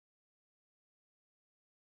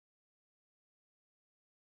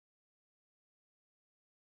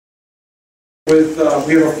With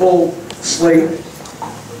we have a full slate.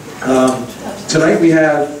 Tonight we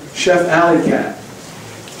have Chef Alley Cat.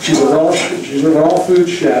 She's a raw food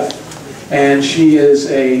chef, and she is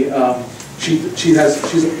a she does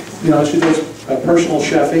personal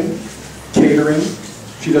chefing, catering.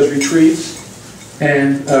 She does retreats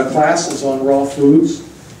and classes on raw foods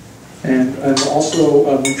and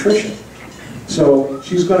also nutrition. So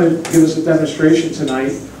she's going to give us a demonstration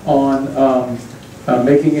tonight on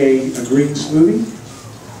making a green smoothie.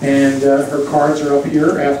 And her cards are up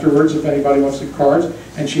here afterwards if anybody wants the cards.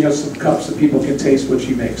 And she has some cups that people can taste what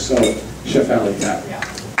she makes. So, Chef Alley Cat,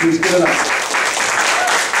 please give it up.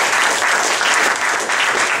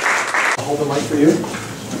 I'll hold the mic for you.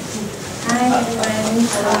 Hi everyone.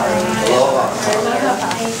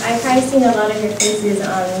 I've probably seen a lot of your faces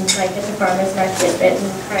on like at the farmer's market, but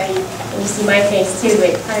you see my face too,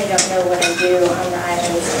 but probably don't know what I do on the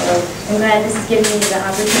island. So I'm glad this is giving me the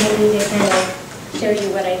opportunity to kind of show you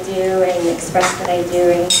what I do and express what I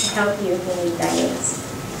do and help you if you need guidance.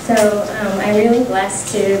 So I'm really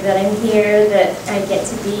blessed too that I'm here, that I get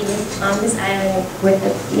to be on this island with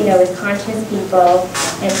with conscious people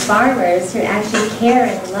and farmers who actually care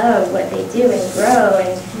and love what they do and grow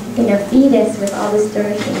and feed us with all this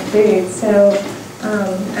nourishing food. So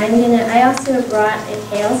I also brought a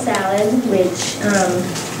kale salad, which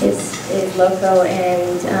is local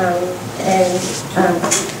and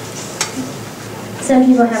some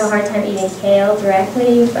people have a hard time eating kale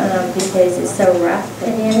directly because it's so rough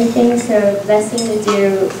and everything. So the best thing to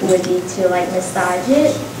do would be to massage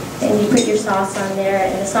it, and you put your sauce on there.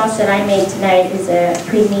 And the sauce that I made tonight is a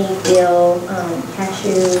creamy dill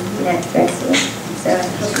cashew nut dressing. So I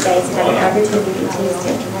hope you guys have an opportunity to taste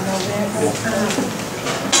it.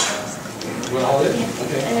 Want all it? Yeah.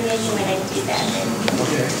 Okay. And then when I do that.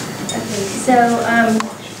 Okay. Okay. So.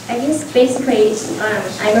 I guess basically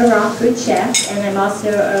I'm a raw food chef, and I'm also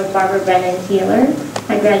a Barbara Brennan healer.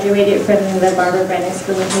 I graduated from the Barbara Brennan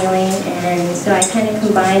School of Healing, and so I kind of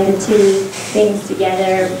combine the two things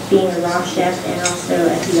together, being a raw chef and also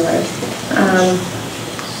a healer.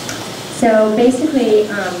 So basically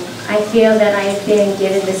I feel that I've been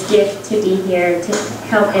given this gift to be here to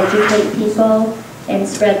help educate people and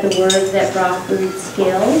spread the word that raw foods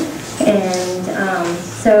heal. And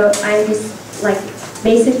so I'm just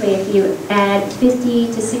basically, if you add 50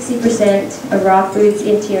 to 60% of raw foods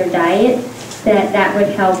into your diet, that would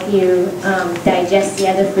help you digest the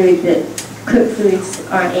other food that cooked foods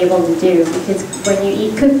aren't able to do. Because when you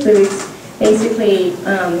eat cooked foods, basically,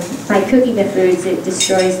 by cooking the foods, it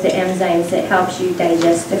destroys the enzymes that helps you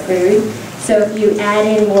digest the food. So if you add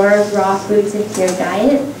in more raw foods into your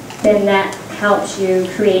diet, then that helps you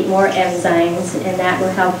create more enzymes, and that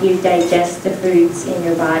will help you digest the foods in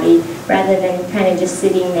your body rather than kind of just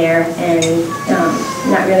sitting there and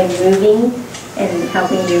not really moving and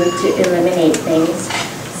helping you to eliminate things.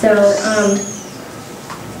 So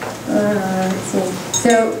let's see.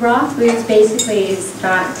 So raw foods basically is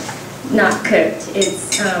not cooked.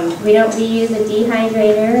 It's we use a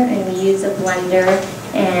dehydrator, and we use a blender,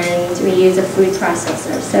 and we use a food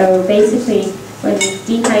processor. So basically, when you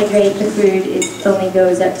dehydrate the food, it only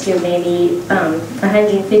goes up to maybe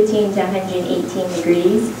 115 to 118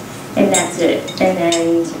 degrees, and that's it. And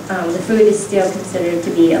then the food is still considered to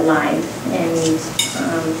be alive and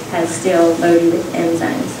has still loaded with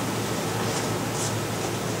enzymes.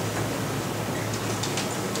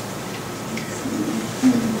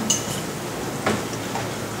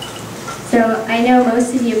 So I know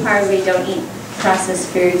most of you probably don't eat processed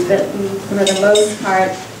foods, but for the most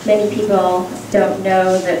part, many people don't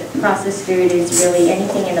know that processed food is really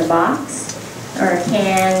anything in a box, or a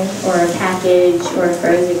can, or a package, or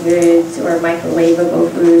frozen goods, or microwavable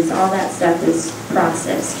foods. All that stuff is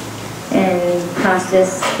processed. And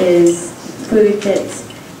processed is food that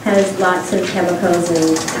has lots of chemicals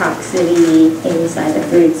and toxicity inside the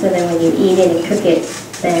food. So then when you eat it and cook it,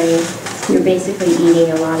 then you're basically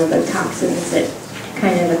eating a lot of the toxins that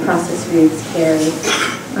kind of the processed foods carry.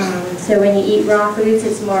 So when you eat raw foods,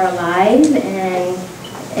 it's more alive, and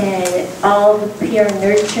all the pure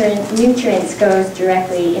nutrients goes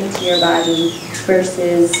directly into your body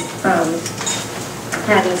versus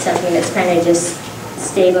having something that's kind of just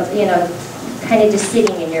stable, kind of just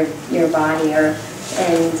sitting in your body.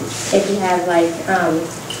 And if you have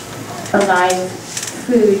alive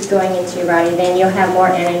food going into your body, then you'll have more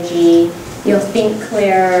energy. You'll think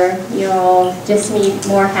clearer. You'll just be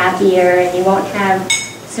more happier, and you won't have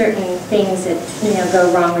certain things that go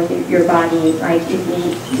wrong with your body. Like if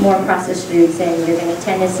you eat more processed foods, then you're going to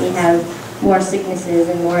tend to have more sicknesses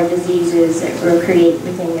and more diseases that will create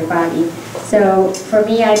within your body. So for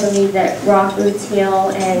me, I believe that raw foods heal,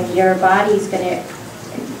 and your body's going to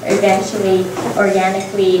eventually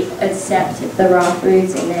organically accept the raw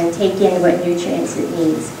foods and then take in what nutrients it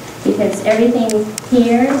needs. Because everything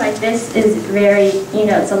here, like this, is very,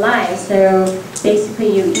 it's alive. So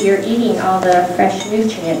basically you're eating all the fresh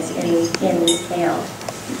nutrients in this kale.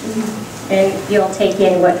 And you'll take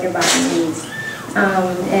in what your body needs.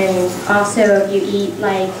 And also if you eat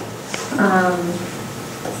like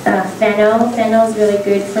fennel is really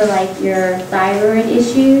good for like your thyroid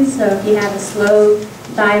issues. So if you have a slow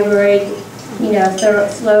thyroid,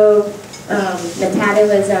 slow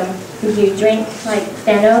metabolism, if you drink like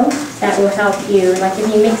fennel, that will help you. Like if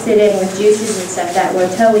you mix it in with juices and stuff, that will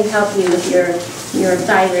totally help you with your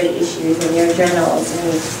thyroid issues and your adrenals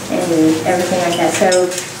and everything like that. So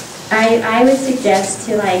I would suggest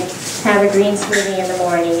to like have a green smoothie in the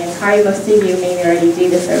morning, and probably most of you maybe already do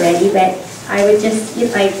this already, but I would just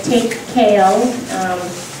like take kale,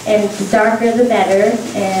 and the darker the better,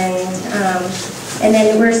 and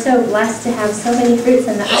then we're so blessed to have so many fruits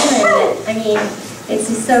on the island that, I mean, it's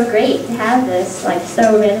just so great to have this like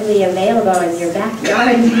so readily available in your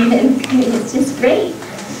backyard, and it's just great.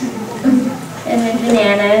 And then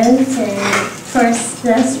bananas, and of course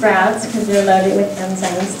the sprouts, because they're loaded with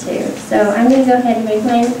enzymes too. So I'm going to go ahead and make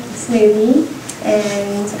my smoothie,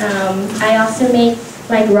 and I also make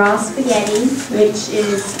like raw spaghetti, which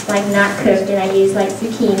is like not cooked, and I use like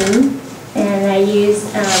zucchini, and I use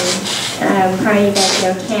Carney, you guys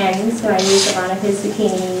know Ken, so I use a lot of his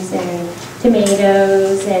zucchinis and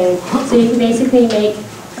tomatoes, and so you can basically make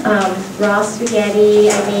raw spaghetti.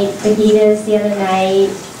 I made fajitas the other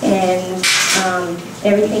night, and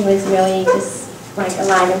everything was really just like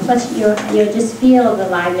alive, and plus you'll just feel the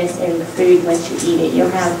aliveness in the food once you eat it. You'll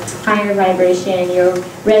have higher vibration, you'll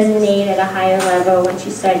resonate at a higher level once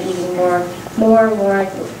you start eating more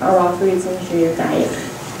raw foods into your diet.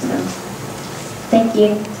 So, thank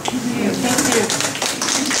you. Thank you.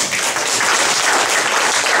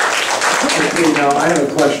 Okay, now I have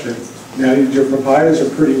a question. Now your papayas are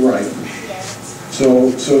pretty ripe. Yes. So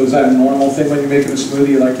is that a normal thing when you're making a smoothie?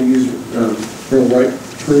 You like to use real ripe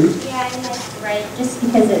fruit? Yeah, I like it right, just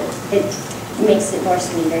because it makes it more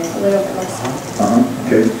sweeter, a little bit more sweet.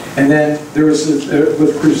 Okay. And then there was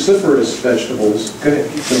with cruciferous vegetables. Go ahead,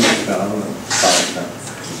 keep going with that. I don't know about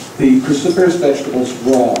the cruciferous vegetables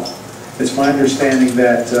raw. It's my understanding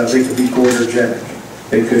that they could be goitrogenic.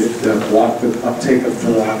 They could block the uptake of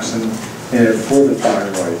thyroxine for the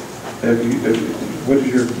thyroid. What is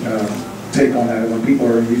your take on that when people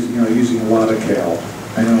are using a lot of kale?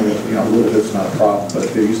 I know a little bit's not a problem, but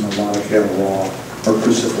if they're using a lot of kale raw or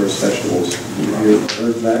cruciferous vegetables, have you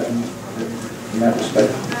heard that in that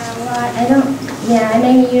respect? Well, I don't. Yeah, I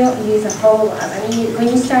mean you don't use a whole lot. I mean when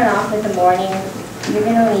you start off with the morning, you're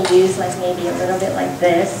going to only use like maybe a little bit like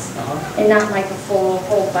this, and not like a whole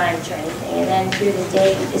bunch or anything. And then through the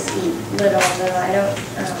day, you just eat little. I don't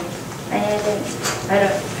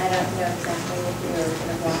know exactly if you're going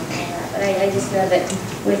to block all that, but I just know that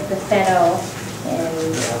with the fennel,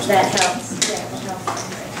 and that helps. Yeah, it helps.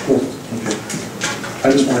 Cool. Okay.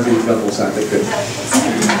 I just want to be devil's advocate.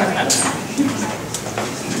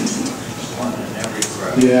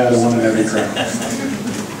 Yeah, the one in every crowd.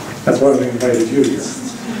 That's why we invited you here.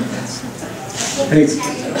 Hey.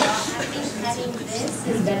 Having this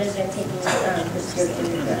is better than taking prescription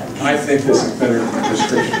drugs. I think this is better than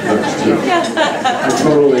prescription drugs too. I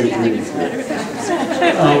totally agree.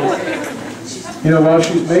 While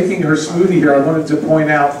she's making her smoothie here, I wanted to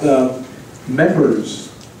point out members,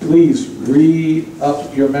 please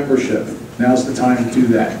re-up your membership. Now's the time to do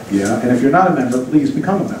that. Yeah, and if you're not a member, please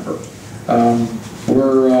become a member.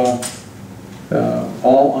 We're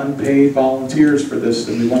all unpaid volunteers for this,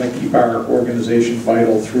 and we want to keep our organization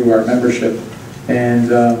vital through our membership, and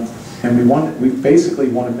we basically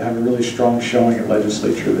want to have a really strong showing at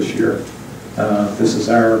legislature this year. This is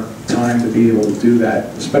our time to be able to do that,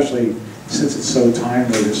 especially since it's so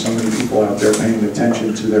timely. There's so many people out there paying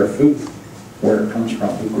attention to their food, where it comes from,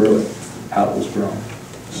 who grew it, how it was grown.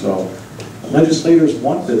 So legislators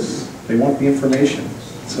want this. They want the information.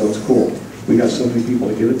 So it's cool. We got so many people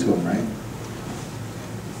to give it to them, right?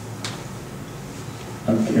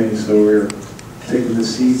 Okay, so we're taking the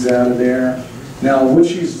seeds out of there. Now,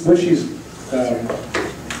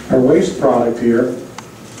 her waste product here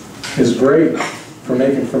is great for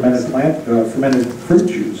making fermented fruit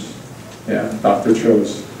juice. Yeah, Dr.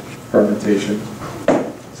 Cho's fermentation.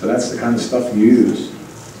 So that's the kind of stuff you use.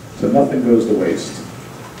 So nothing goes to waste.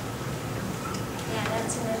 Yeah,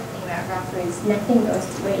 that's another thing about raw foods. Nothing goes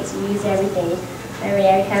to waste. You use everything. I mean,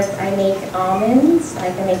 I make almonds,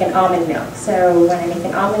 like I make an almond milk. So when I make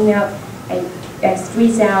an almond milk, I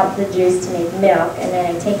squeeze out the juice to make milk, and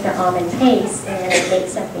then I take the almond paste and then I make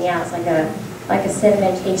something else, like a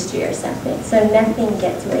cinnamon pastry or something. So nothing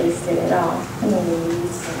gets wasted at all. I mean, we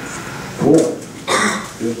use things. Cool.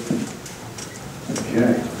 Good.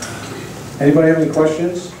 Okay. Anybody have any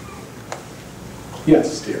questions?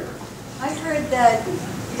 Yes, dear. I've heard that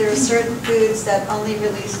there are certain foods that only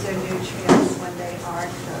release their nutrients when they are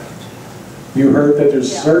cooked. You heard that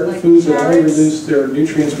there's Yeah, certain like foods that only carrots. reduce their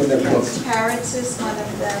nutrients when they're Yes, cooked. carrots is one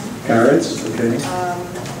of them. Carrots, okay.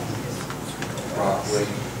 Broccoli.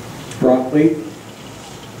 Broccoli.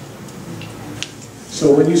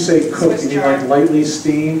 So when you say cooked, you mean like lightly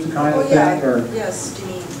steamed kind of Oh, thing? yeah, Or yeah,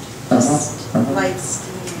 steamed. Uh-huh, Just uh-huh. light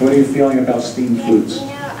steamed. what are you feeling about steamed Yeah, foods? you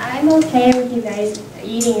know, I'm okay with you guys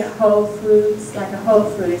eating whole foods, like a whole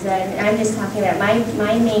foods. I'm just talking about my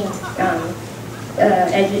main,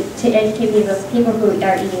 to educate people who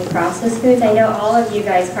are eating processed foods. I know all of you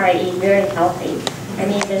guys probably eat very healthy. I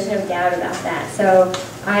mean, there's no doubt about that. So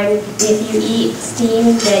if you eat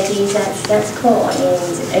steamed veggies, that's cool. I mean,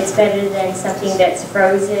 it's better than something that's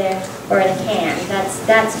frozen or in a can.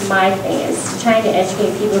 That's my thing, is trying to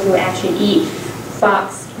educate people who actually eat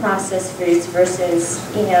boxed processed foods versus,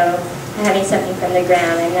 you know, having something from the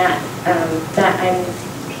ground, and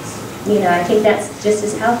I think that's just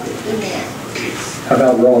as healthy, eating it. How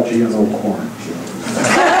about raw GMO corn?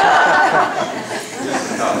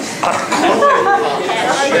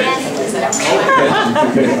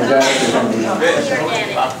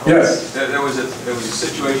 Yes. There was a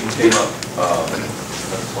situation came up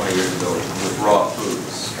 20 years ago with raw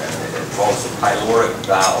foods, and it involves the pyloric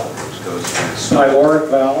valve, which goes from the stomach. Pyloric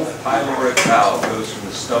valve? Pyloric valve goes from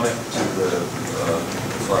the stomach to the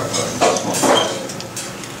small intestine.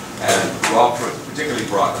 And raw fruit, particularly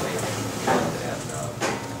broccoli.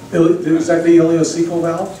 Is that the ileocecal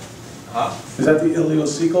valve? Huh? Is that the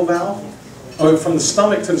ileocecal valve? Oh, from the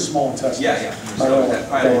stomach to the small intestine? Yeah. So that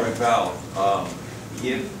pyloric valve,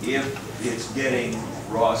 if it's getting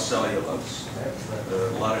raw cellulose,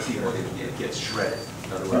 a lot of people, it gets shredded.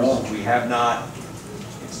 In other words,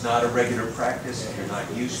 it's not a regular practice. If you're not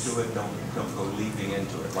used to it, don't go leaping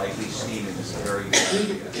into it. Lightly steaming is very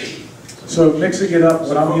good. So mixing it up,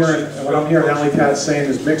 what I'm hearing Alley Cat saying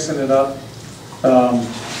is mixing it up.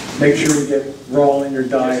 Make sure you get raw in your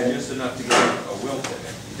diet. Just enough to get a wilt in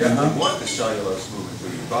it. You definitely want the cellulose moving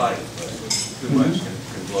through your body, but too much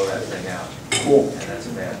can blow that thing out. Cool. And that's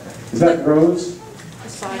a bad thing. Is that Rose?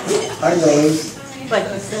 Hi, Rose. Like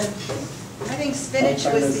you said. I think spinach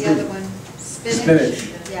was the other one. Spinach.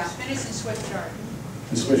 Yeah. Spinach and Swiss chard.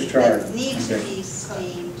 The Swiss chard. That need to Okay. be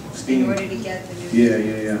steamed in Steamed. order to get the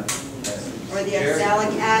nutrients. Yeah. Or the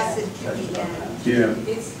oxalic acid can be done. Yeah.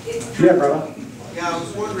 Yeah, brother. Yeah, I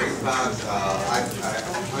was wondering about, I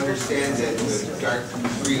understand that the dark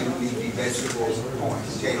green leafy vegetables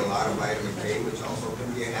contain a lot of vitamin K, which also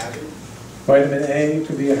can be a hazard. Vitamin A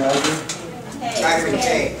could be a hazard. Vitamin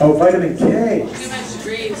K. Oh, vitamin K. Too much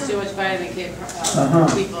greens, too much vitamin K.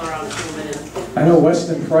 People are on it. I know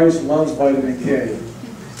Weston Price loves vitamin K.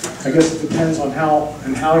 I guess it depends on how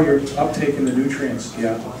you're uptaking the nutrients.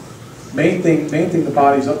 Yeah. Main thing, the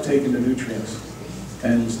body's uptaking the nutrients,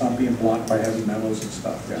 and it's not being blocked by heavy metals and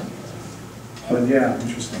stuff. Yeah. But yeah,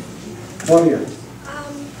 interesting. Claudia.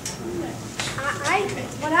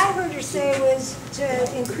 What I heard her say was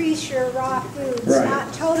to increase your raw foods, Right.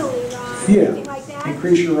 not totally raw or Yeah. anything like that.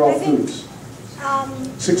 Increase your raw I think, foods.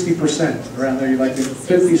 60% around there. You like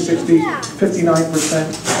 50, 60, Yeah.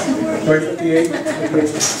 59%. Sorry, 58.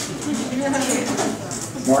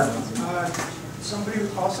 Mark. Somebody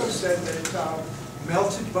also said that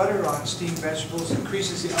melted butter on steamed vegetables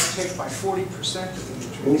increases the uptake by 40% of the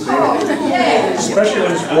nutrients. Especially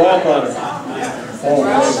when it's raw butter. More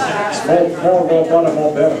raw butter,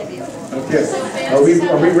 more better. Okay. Are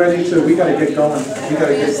we ready to? We got to get going. We got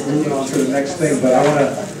to get moving on to the next thing. But I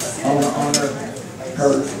want to honor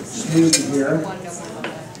her smoothie here.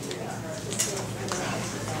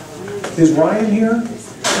 Is Ryan here?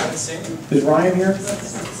 Is Ryan here?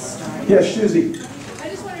 Yes, Susie. I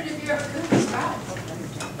just wondered if you ever cooked the sprouts.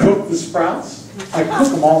 Cook the sprouts? I cook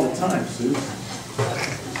them all the time, Susie.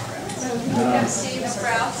 No. Steamed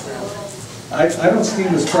sprouts or a little. I don't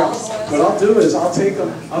steam the sprouts. What I'll do is I'll take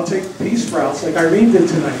pea sprouts like Irene did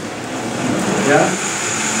tonight. Yeah?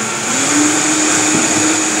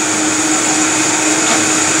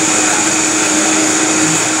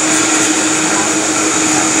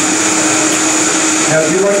 Now,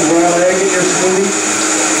 do you like raw egg in your smoothie?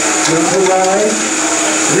 You don't do raw egg?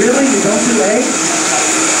 Really? You don't do egg?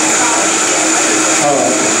 Oh,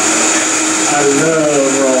 okay. I love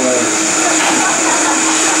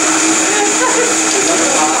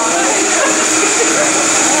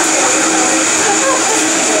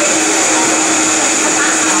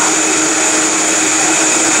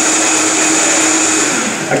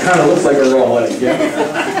looks like a raw egg, yeah?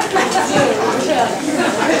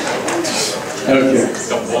 Okay.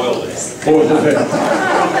 It's a boiled egg. Boiled egg.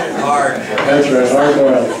 Hard. That's right, hard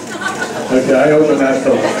boiled. Okay, I open that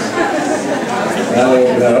door. I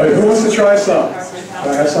open that. Okay, who wants to try some? Can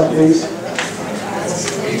I have some, please?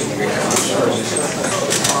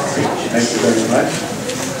 Thank you very much.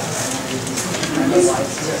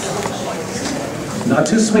 Not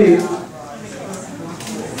too sweet.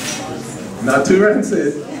 Not too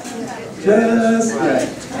rancid. Just right.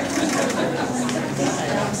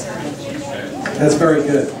 That's very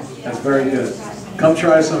good. That's very good. Come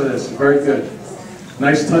try some of this. Very good.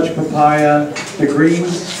 Nice touch papaya. The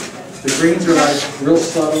greens are like real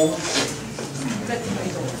subtle.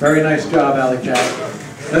 Very nice job, Alley Cat.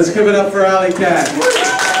 Let's give it up for Alley Cat.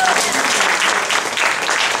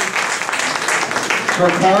 Her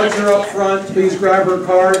cards are up front. Please grab her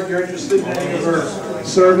card if you're interested in any of her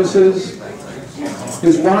services.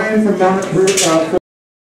 Is Ryan from Mount